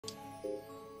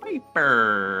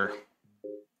Viper.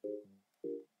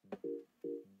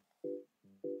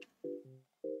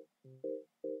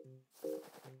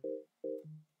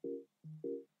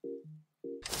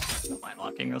 Don't mind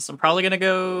locking this. I'm probably gonna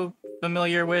go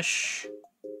Familiar Wish.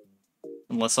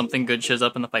 Unless something good shows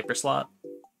up in the Viper slot.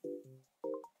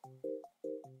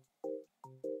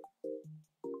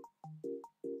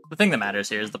 The thing that matters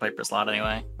here is the Viper slot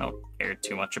anyway. I don't care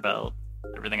too much about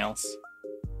everything else.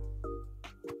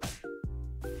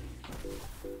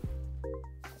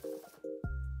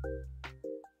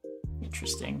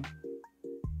 Interesting.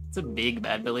 It's a big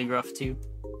Bad Billy Gruff too.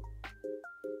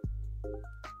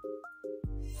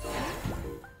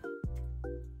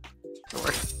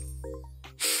 Sure.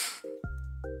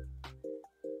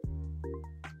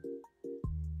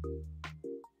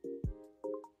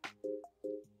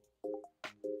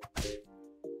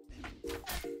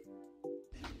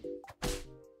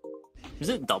 Is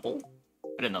it double?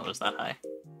 I didn't know it was that high.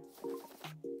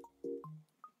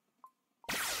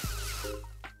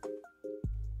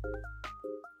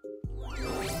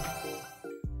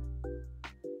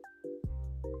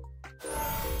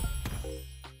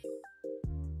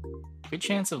 Good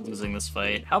chance of losing this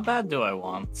fight. How bad do I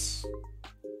want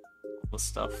all this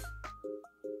stuff?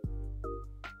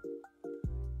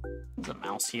 There's a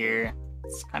mouse here.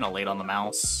 It's kind of late on the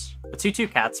mouse. The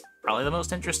 2/2 cat's probably the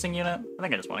most interesting unit. I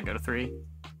think I just want to go to 3.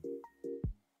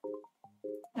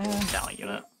 And down a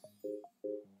unit.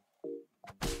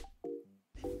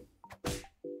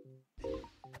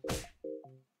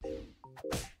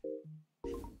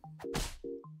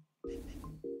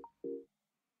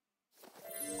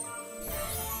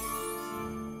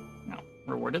 No,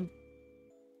 rewarded.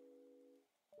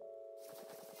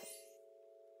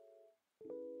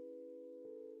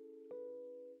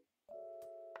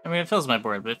 I mean, it fills my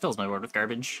board, but it fills my board with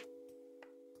garbage.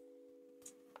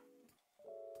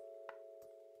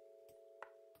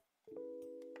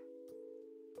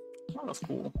 Oh, that's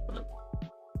cool, but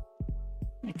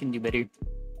I can do better.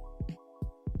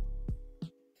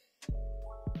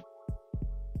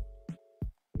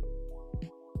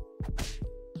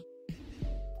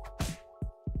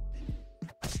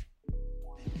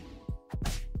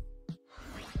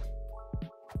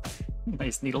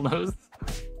 Nice needle nose.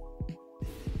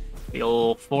 The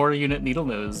old 4-unit needle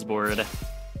nose board.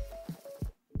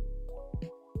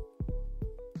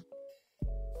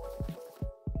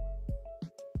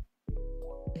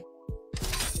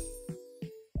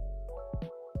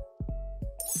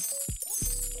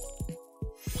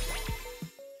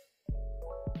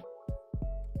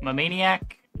 I'm a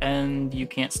maniac, and you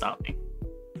can't stop me.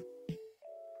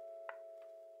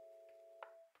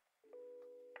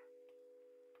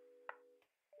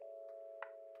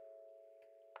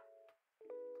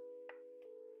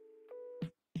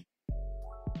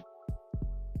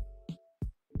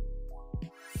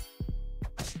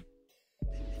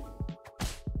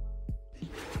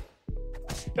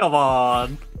 Come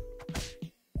on.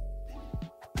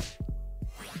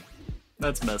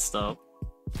 That's messed up.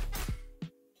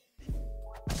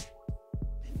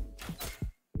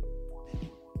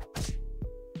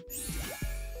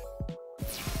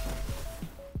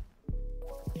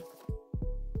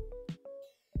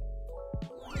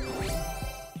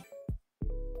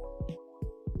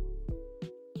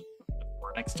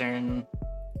 Next turn.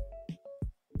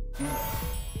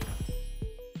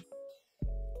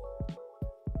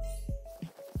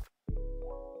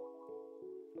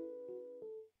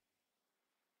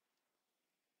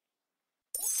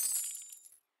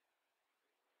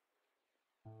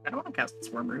 I don't want to cast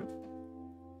Swarm Root.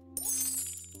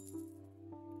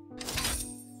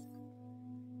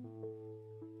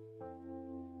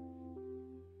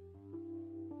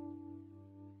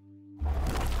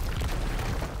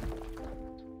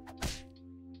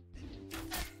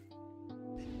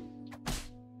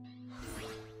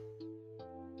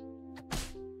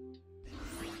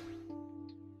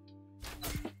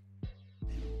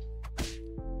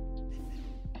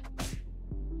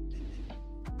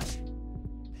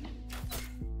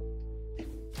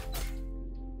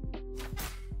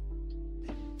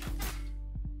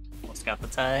 Got the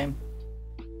time.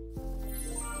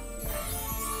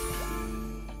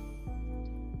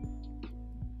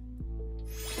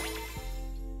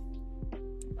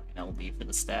 LB for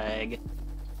the stag.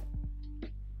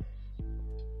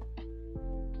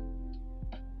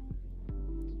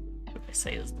 What would I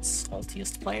say is the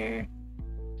saltiest player?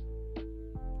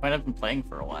 Might have been playing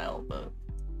for a while, but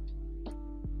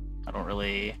I don't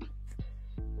really.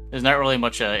 There's not really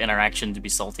much interaction to be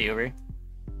salty over.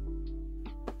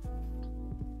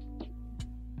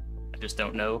 Just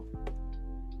don't know.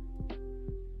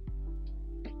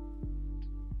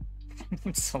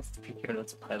 So you're gonna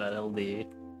buy that LD.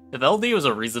 If LD was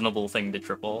a reasonable thing to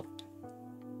triple,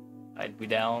 I'd be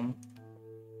down.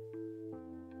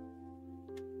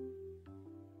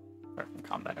 Apart from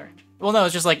combat art. Well, no,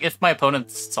 it's just like, if my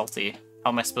opponent's salty,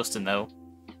 how am I supposed to know?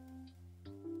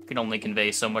 I can only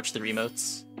convey so much through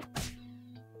emotes.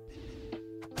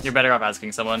 You're better off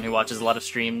asking someone who watches a lot of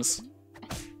streams.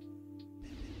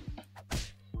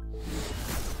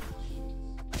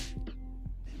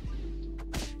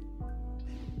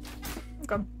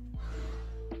 Okay.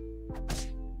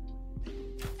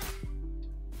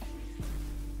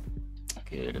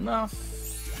 Good enough.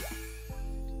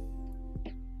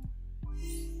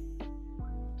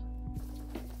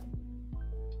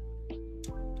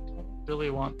 Don't really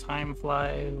want time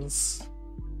flies.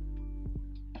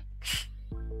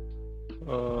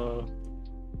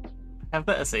 I have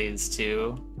the essays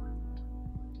too.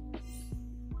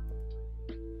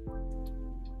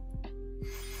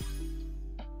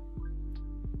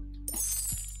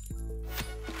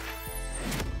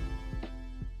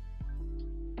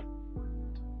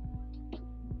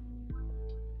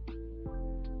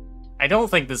 I don't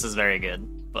think this is very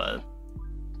good, but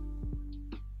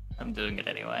I'm doing it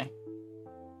anyway.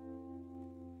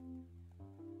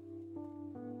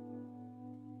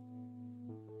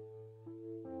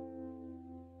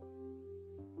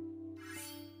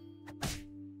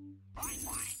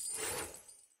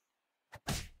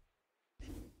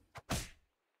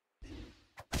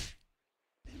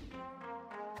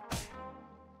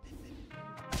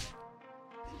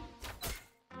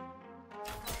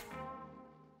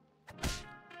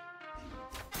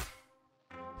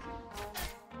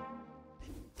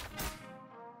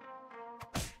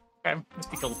 Okay, let's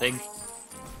be kill the pig.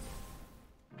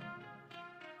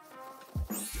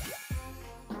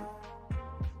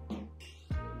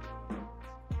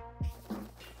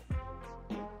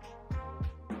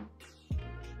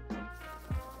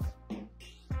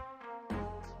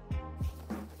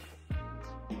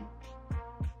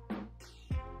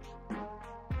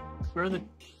 Where are the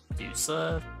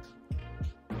Dusa?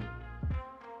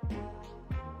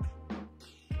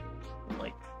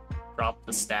 Like, drop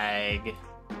the stag.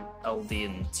 LD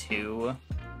in 2.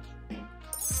 I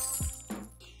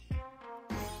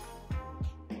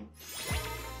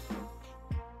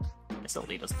guess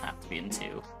LD doesn't have to be in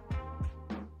 2.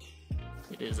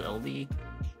 It is LD.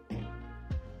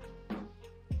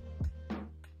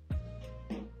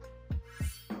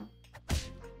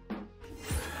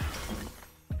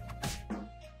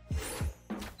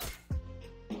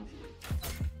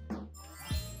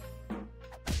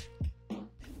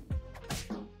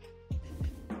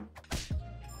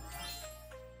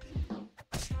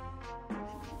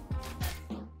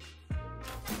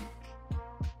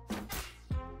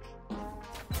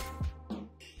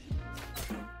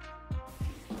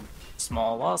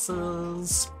 Small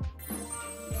losses.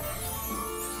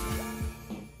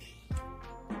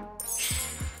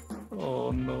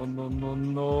 Oh no no no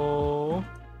no.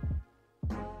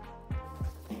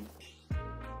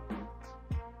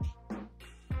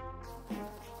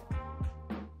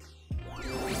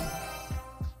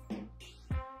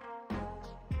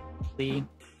 Lee.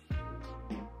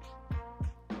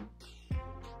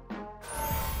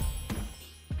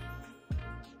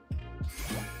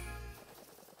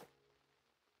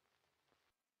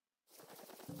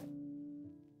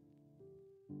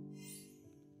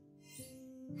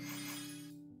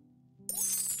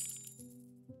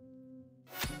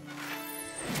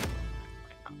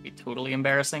 Be totally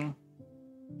embarrassing.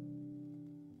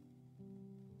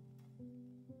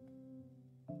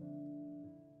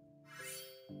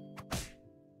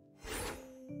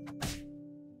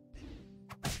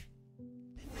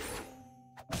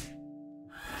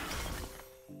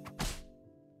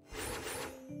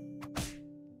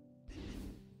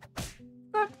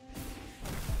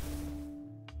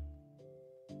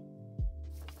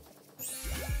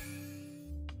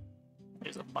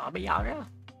 There's a Baba Yaga.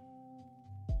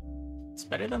 It's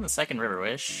better than the second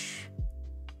Riverwish.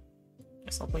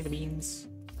 Guess I'll play the beans.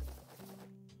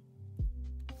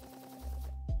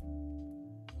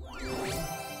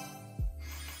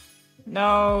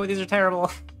 No, these are terrible.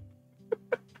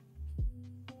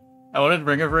 I wanted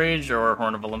Ring of Rage or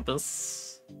Horn of Olympus.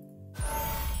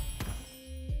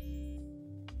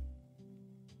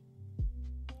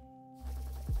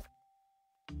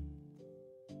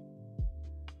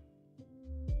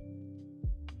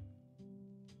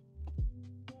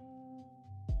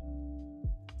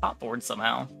 Top board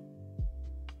somehow.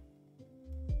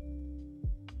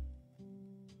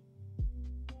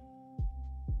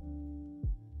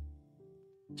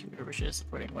 Two Riverwishes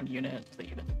supporting one unit, the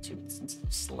unit 2 instances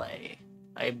of Slay.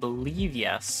 I believe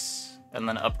yes. And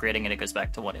then upgrading it, it goes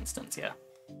back to 1 instance, yeah.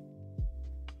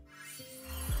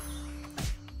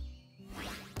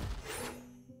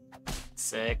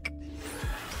 Sick.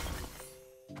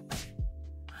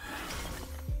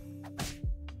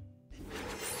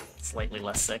 Slightly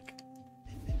less sick.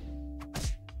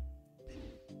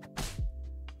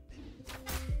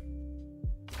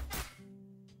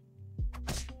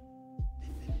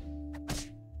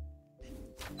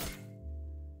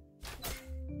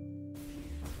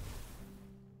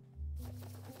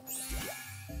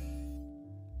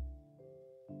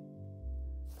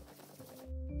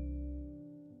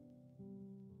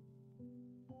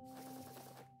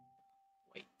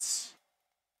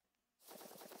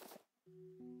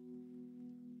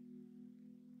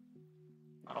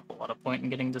 Not a whole lot of point in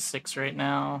getting to 6 right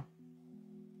now.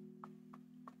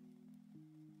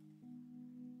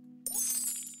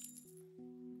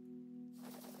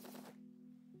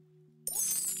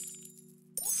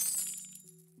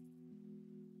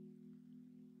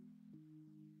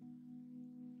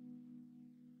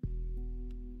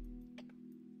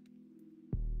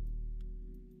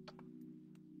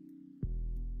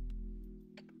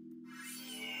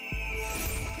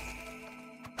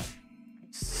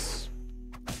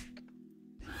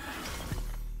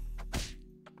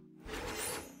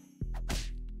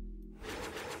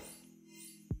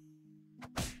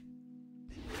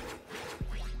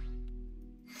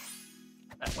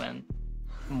 That went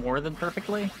more than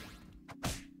perfectly.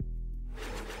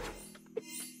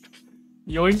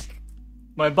 Yoink!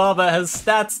 My Baba has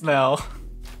stats now.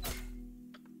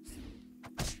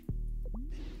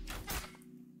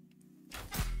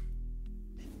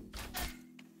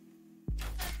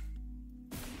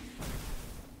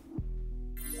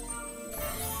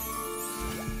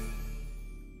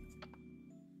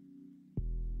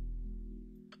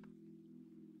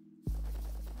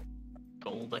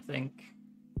 Gold, I think.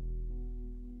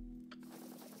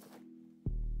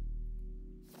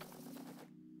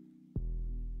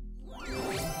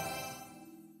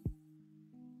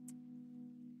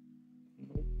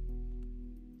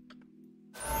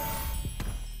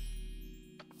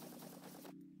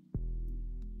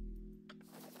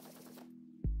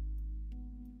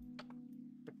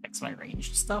 Protects my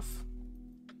ranged stuff.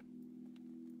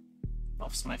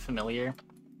 Buffs my familiar.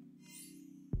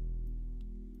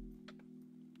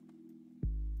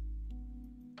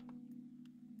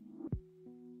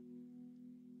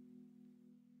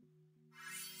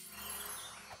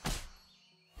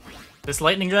 This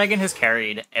lightning dragon has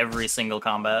carried every single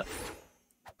combat.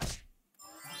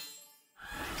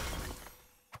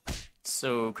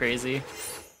 So crazy.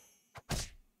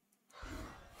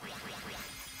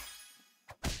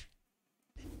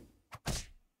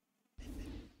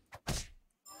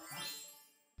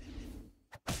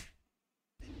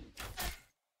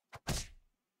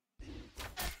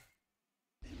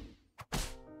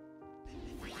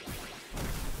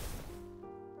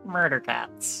 Murder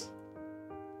cats.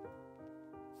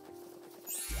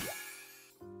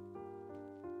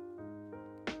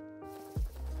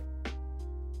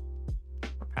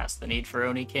 We're past the need for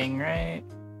Oni King, right?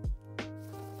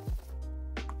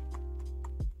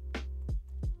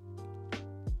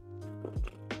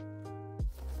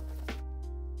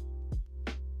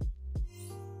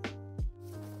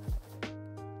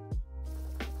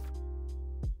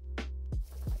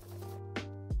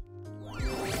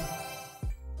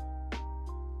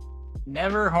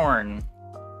 Never horn.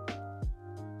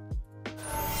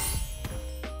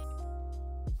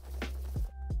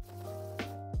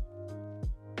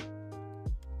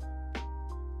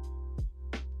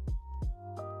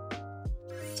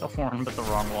 It's a horn, but the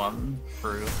wrong one.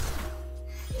 True.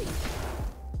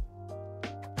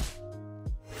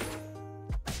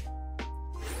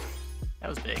 That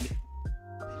was big.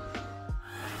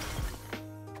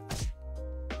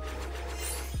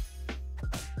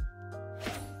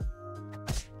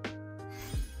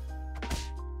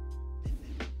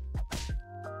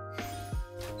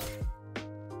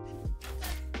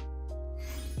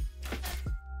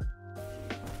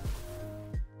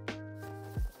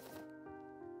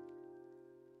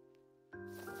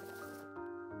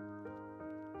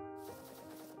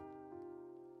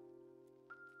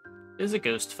 It is a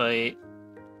ghost fight.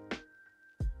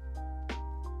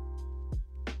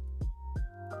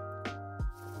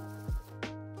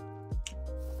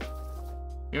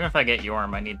 Even if I get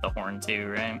Yorm, I need the horn too,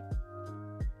 right?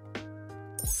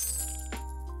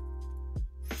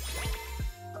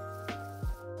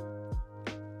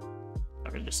 I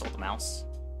could just sold the mouse.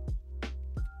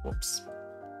 Whoops.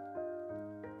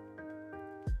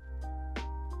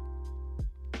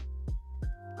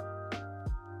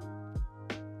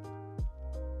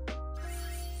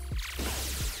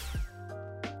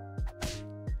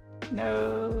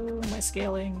 No, my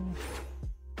scaling.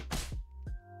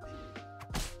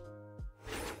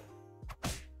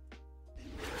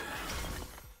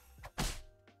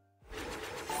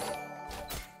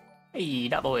 Hey,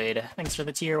 Daboid, thanks for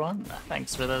the tier 1.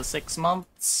 Thanks for the 6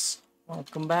 months.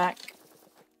 Welcome back.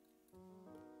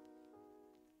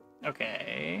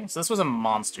 Okay, so this was a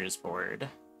monsters board.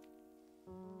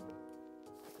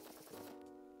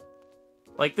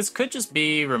 Like, this could just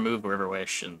be remove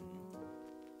Riverwish and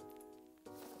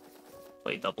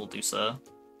play double Dusa.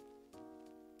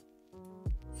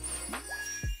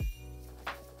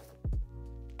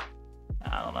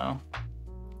 I don't know.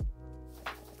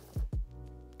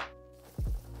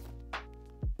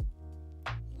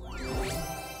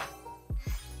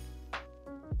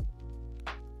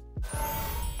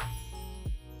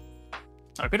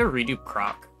 I could have redo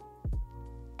Croc.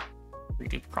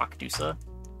 Redo Croc Dusa.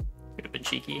 Could have been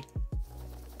cheeky.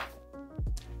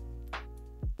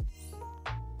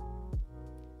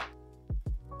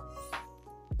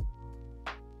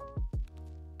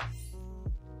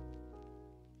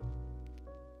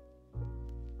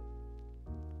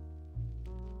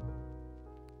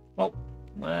 Well,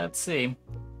 let's see.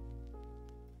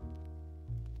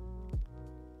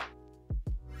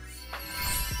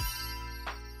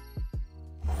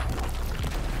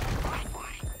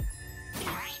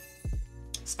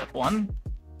 Step 1.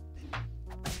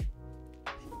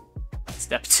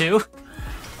 Step 2.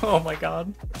 Oh my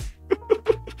god.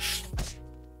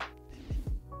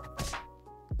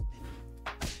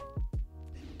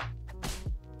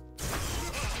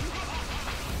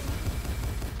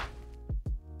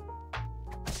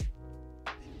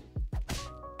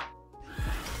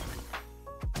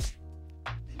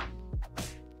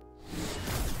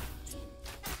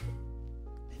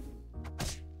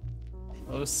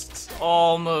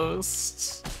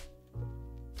 Almost.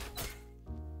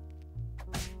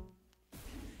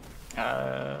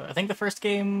 I think the first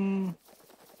game...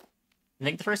 I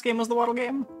think the first game was the Waddle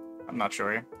game? I'm not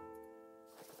sure.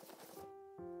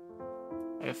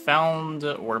 I found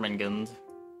Wormingund.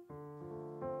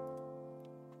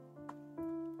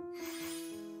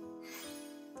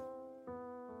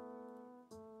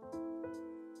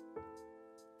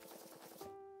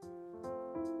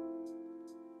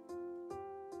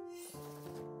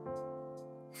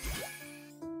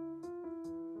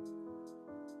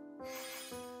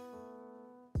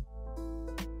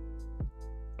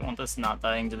 I want this not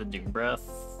dying to the Doom Breath.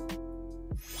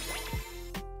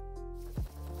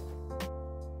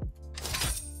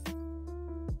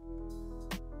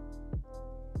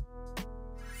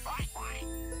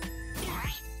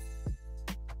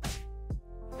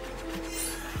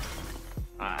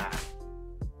 Ah.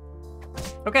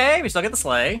 Okay, we still get the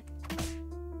sleigh.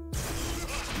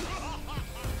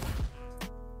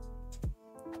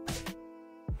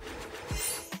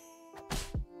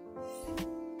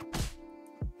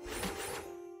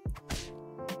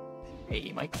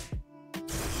 Hey, Mike.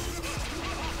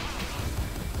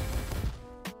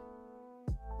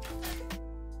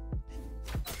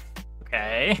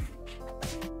 Okay.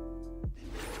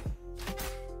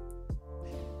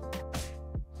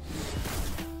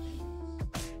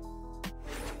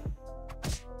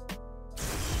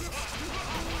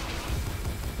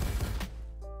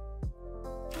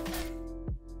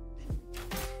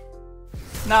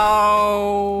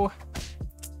 No.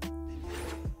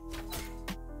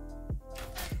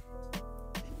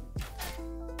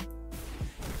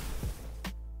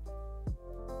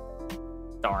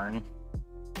 Darn.